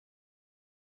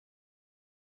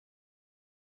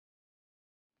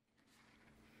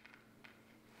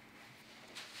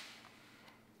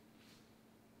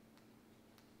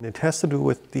It has to do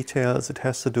with details, it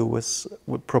has to do with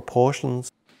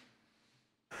proportions.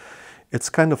 It's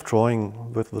kind of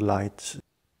drawing with the light.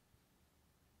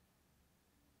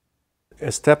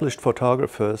 Established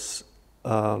photographers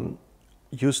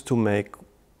used to make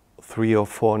 3 or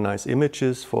 4 nice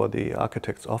images for the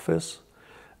architect's office,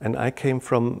 and I came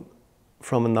from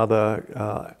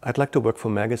another. I'd like to work for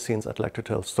magazines. I'd like to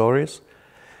tell stories,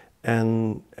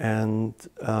 and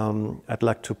I'd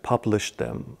like to publish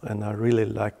them. And I really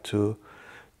like to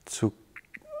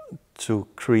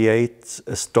create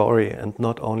a story and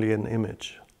not only an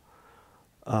image.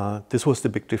 This was the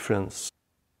big difference.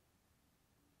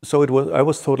 So I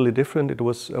was totally different.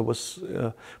 I was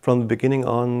from the beginning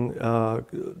on.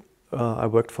 I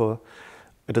worked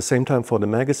at the same time for the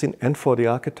magazine and for the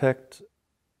architect.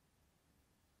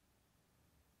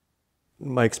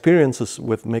 My experiences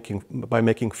by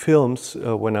making films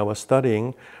when I was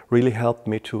studying really helped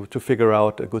me to figure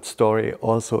out a good story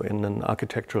also in an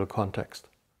architectural context.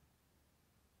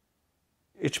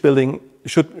 Each building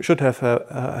should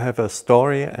have a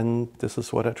story, and this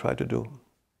is what I try to do.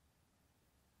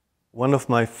 One of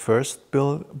my first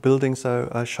buildings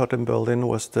I shot in Berlin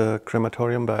was the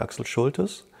crematorium by Axel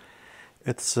Schultes.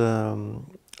 It's a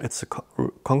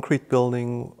concrete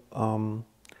building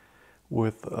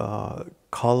with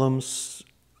columns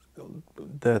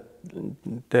that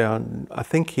I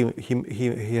think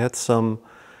he had some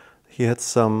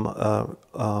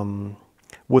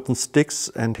wooden sticks,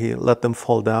 and he let them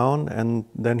fall down, and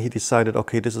then he decided,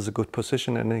 okay, this is a good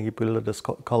position, and then he built his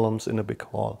columns in a big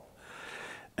hall.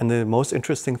 And the most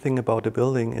interesting thing about the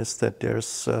building is that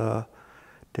the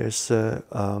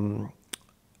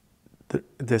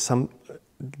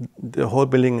whole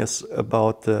building is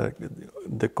about the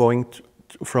going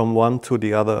from one to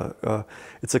the other.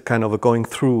 It's a kind of a going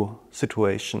through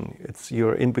situation.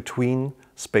 You're in between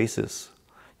spaces.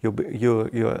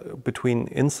 You're between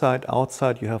inside,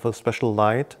 outside. You have a special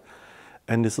light,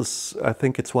 and this is, I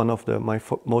think, it's one of my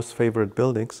most favorite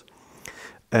buildings.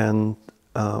 And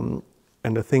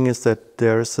the thing is that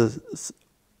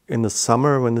in the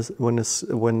summer, when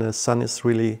the sun is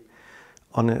really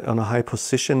on a high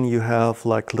position, you have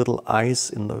like little ice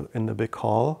in the big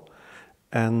hall,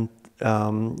 and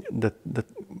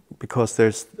because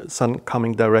there's sun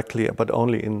coming directly, but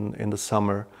only in the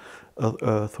summer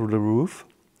through the roof.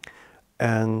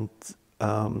 And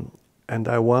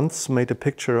I once made a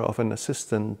picture of an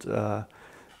assistant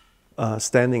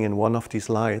standing in one of these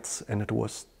lights, and it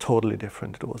was totally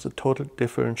different. It was a totally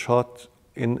different shot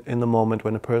in the moment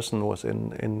when a person was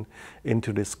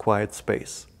into this quiet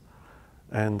space.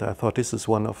 And I thought this was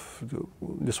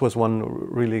one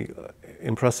really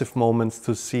impressive moments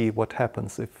to see what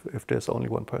happens if there's only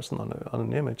one person on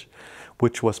an image,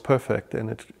 which was perfect, and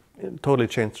it totally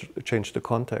changed the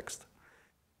context.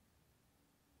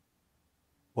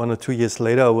 1 or 2 years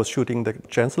later, I was shooting the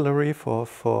Chancellery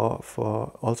also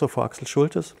for Axel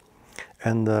Schultes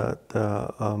and the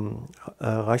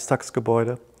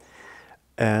Reichstagsgebäude,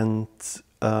 and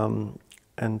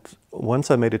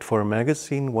once I made it for a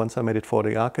magazine, once I made it for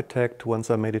the architect, once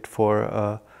I made it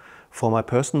for my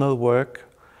personal work,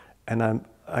 and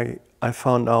I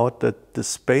found out that the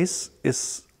space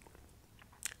is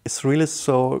really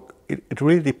so. It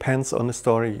really depends on the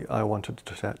story I wanted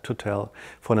to tell.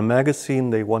 For the magazine,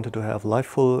 they wanted to have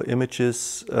liveful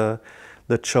images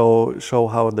that show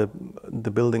how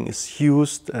the building is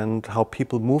used and how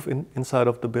people move inside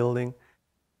of the building.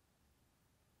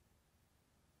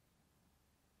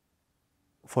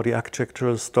 For the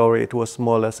architectural story, it was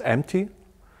more or less empty.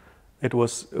 It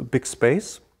was a big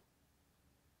space.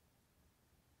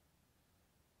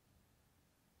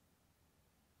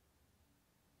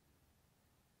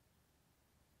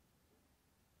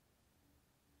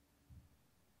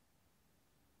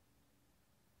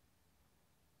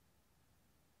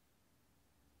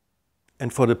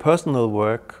 And for the personal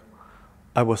work,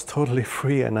 I was totally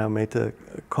free, and I made a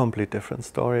completely different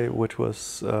story, which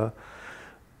was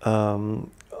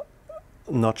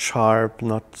not sharp.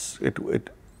 I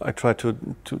tried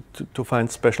to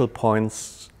find special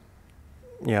points.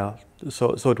 Yeah,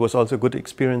 so it was also a good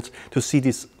experience to see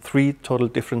these 3 total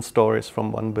different stories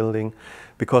from one building,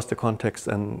 because the context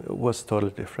was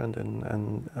totally different,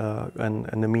 and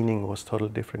the meaning was totally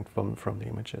different from the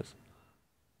images.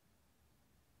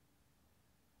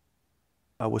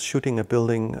 I was shooting a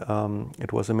building.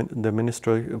 It was the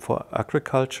Ministry for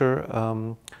Agriculture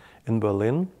in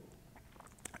Berlin,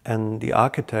 and the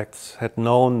architects had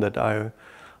known that I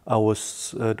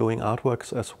was doing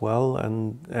artworks as well,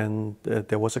 and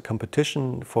there was a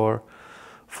competition for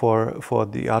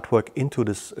the artwork into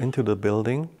the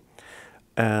building,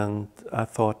 and I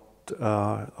thought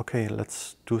asked, okay,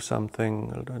 let's do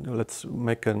something, let's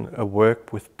make a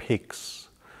work with pigs.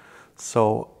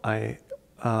 So I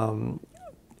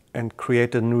and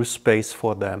create a new space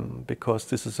for them, because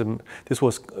this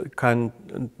was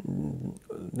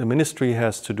the ministry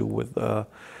has to do with the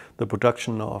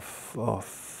production of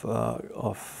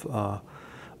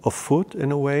food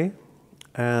in a way,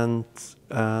 and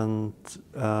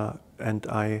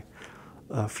I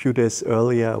a few days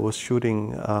earlier I was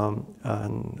shooting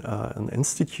an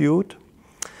institute,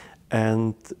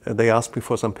 and they asked me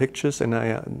for some pictures, and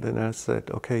then I said,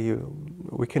 okay,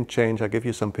 we can change. I give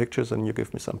you some pictures, and you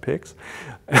give me some pics.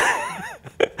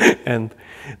 And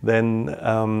then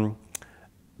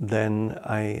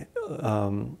I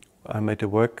made a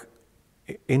work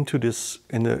into this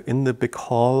in the big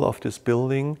hall of this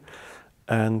building,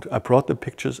 and I brought the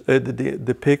pictures,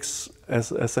 the pics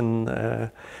as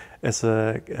a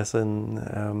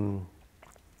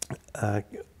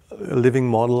living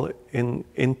model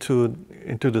into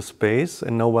the space,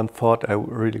 and no one thought I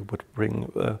really would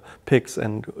bring pigs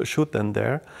and shoot them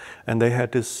there. And they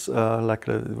had this like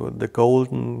the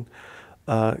golden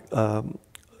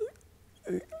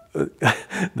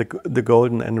the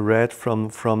golden and red from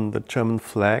the German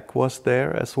flag was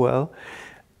there as well,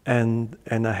 and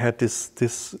I had this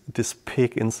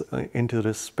pig into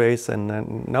this space,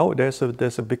 and now there's a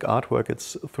big artwork.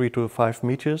 It's 3 to 5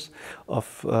 meters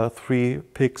of 3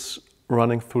 pigs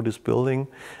running through this building,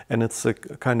 and it's a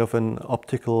kind of an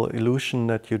optical illusion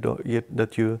that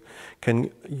you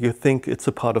think it's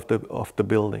a part of the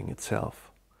building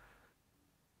itself.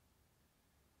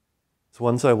 So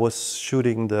once I was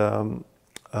shooting the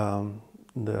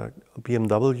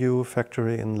BMW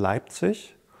factory in Leipzig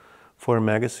for a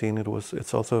magazine.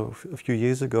 It's also a few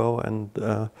years ago, and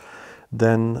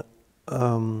then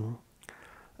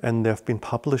and they've been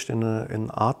published in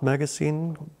an art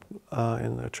magazine,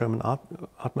 in a German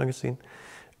art magazine.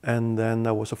 And then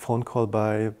there was a phone call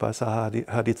by Zaha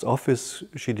Hadid's office.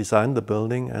 She designed the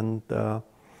building, and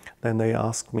then they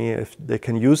asked me if they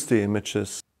can use the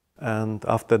images. And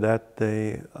after that,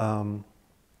 they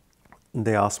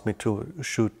asked me to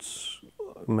shoot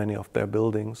many of their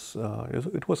buildings.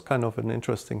 It was kind of an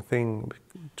interesting thing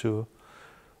to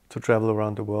travel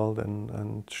around the world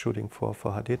and shooting for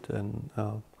Hadid, and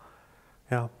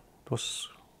yeah, it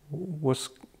was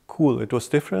cool. It was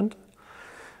different.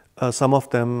 Some of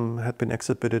them had been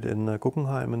exhibited in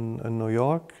Guggenheim in New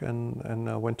York, and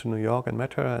I went to New York and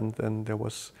met her, and there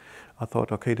was, I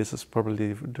thought, okay, this is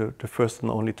probably the first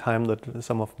and only time that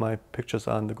some of my pictures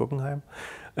are in the Guggenheim.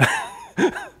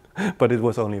 But it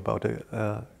was only about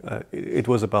a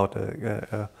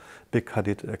big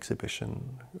Hadid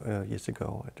exhibition years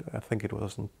ago. I think it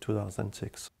was in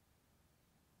 2006.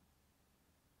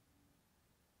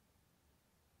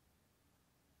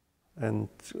 And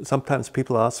sometimes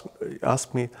people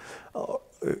ask me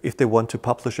if they want to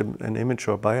publish an image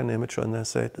or buy an image, and I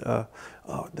said, oh,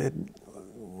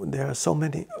 there are so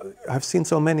many. I've seen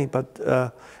so many, but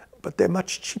they're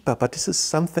much cheaper. But this is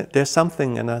something. There's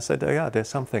something, and I said, oh, yeah, there's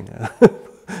something.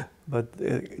 But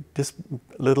this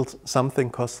little something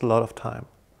costs a lot of time.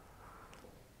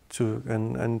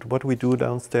 And what we do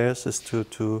downstairs is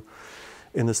to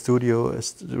in the studio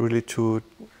is really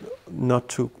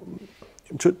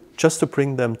just to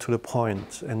bring them to the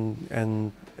point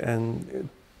and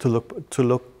to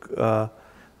look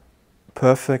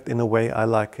perfect in a way I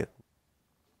like it.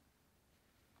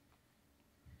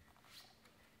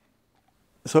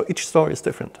 So each story is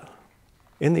different.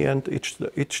 In the end,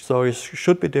 each story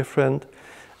should be different,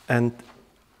 and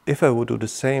if I would do the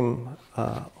same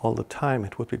all the time,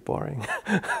 it would be boring.